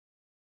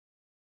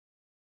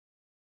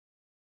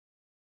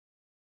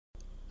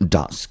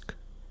Dusk.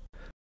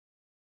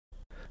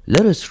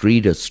 Let us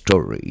read a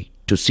story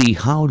to see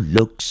how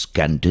looks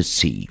can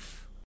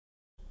deceive.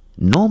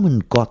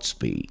 Norman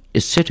Gotsby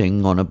is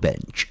sitting on a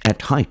bench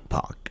at Hyde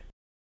Park.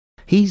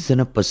 He's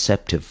in a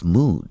perceptive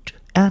mood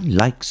and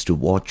likes to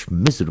watch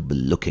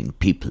miserable-looking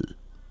people.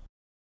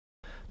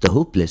 The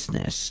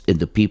hopelessness in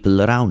the people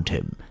around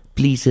him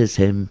pleases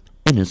him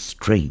in a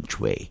strange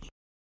way.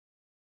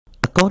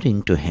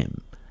 According to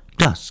him,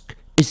 dusk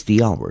is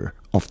the hour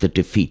of the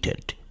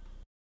defeated.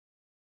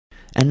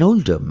 An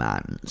older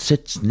man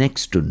sits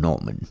next to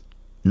Norman.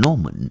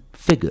 Norman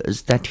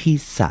figures that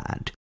he's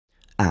sad,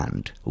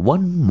 and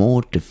one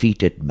more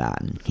defeated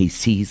man he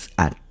sees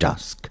at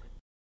dusk.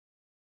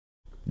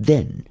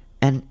 Then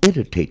an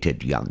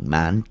irritated young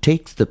man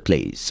takes the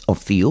place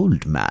of the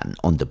old man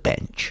on the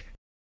bench.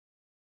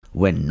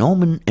 When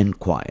Norman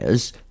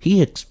inquires,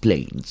 he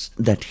explains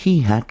that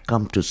he had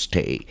come to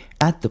stay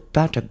at the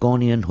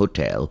Patagonian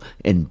Hotel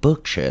in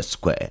Berkshire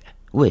Square,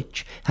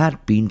 which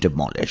had been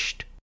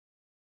demolished.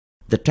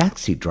 The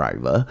taxi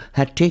driver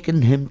had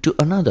taken him to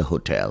another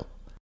hotel.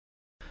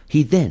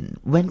 He then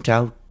went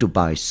out to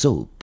buy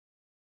soap.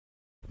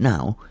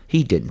 Now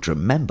he didn't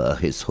remember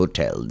his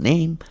hotel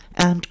name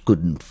and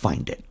couldn't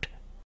find it.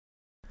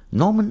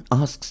 Norman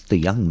asks the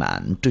young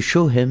man to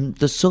show him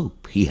the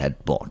soap he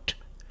had bought.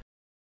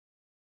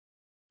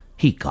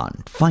 He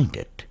can't find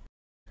it.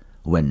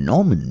 When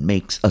Norman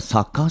makes a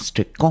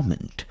sarcastic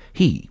comment,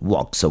 he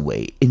walks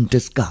away in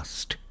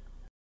disgust.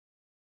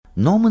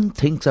 Norman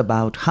thinks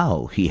about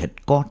how he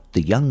had caught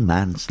the young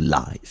man's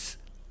lies.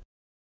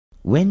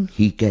 When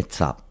he gets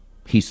up,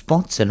 he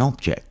spots an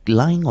object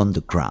lying on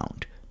the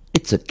ground.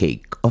 It's a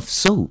cake of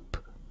soap.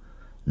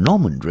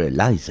 Norman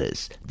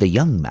realizes the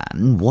young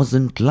man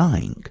wasn't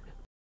lying.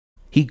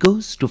 He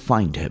goes to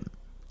find him.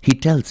 He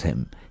tells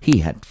him he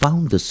had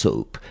found the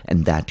soap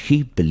and that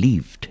he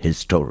believed his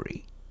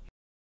story.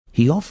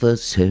 He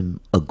offers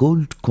him a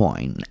gold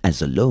coin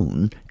as a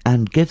loan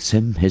and gives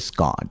him his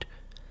card.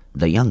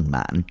 The young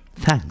man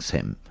thanks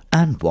him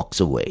and walks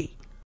away.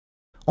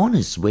 On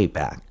his way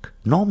back,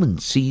 Norman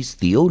sees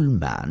the old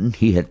man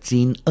he had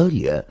seen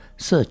earlier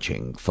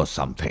searching for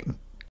something.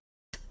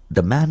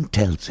 The man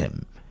tells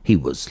him he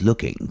was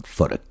looking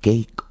for a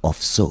cake of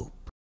soap.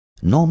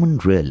 Norman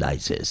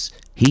realizes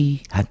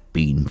he had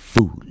been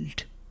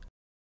fooled.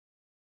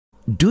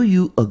 Do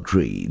you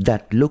agree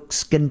that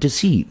looks can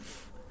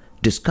deceive?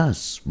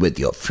 Discuss with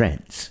your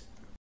friends.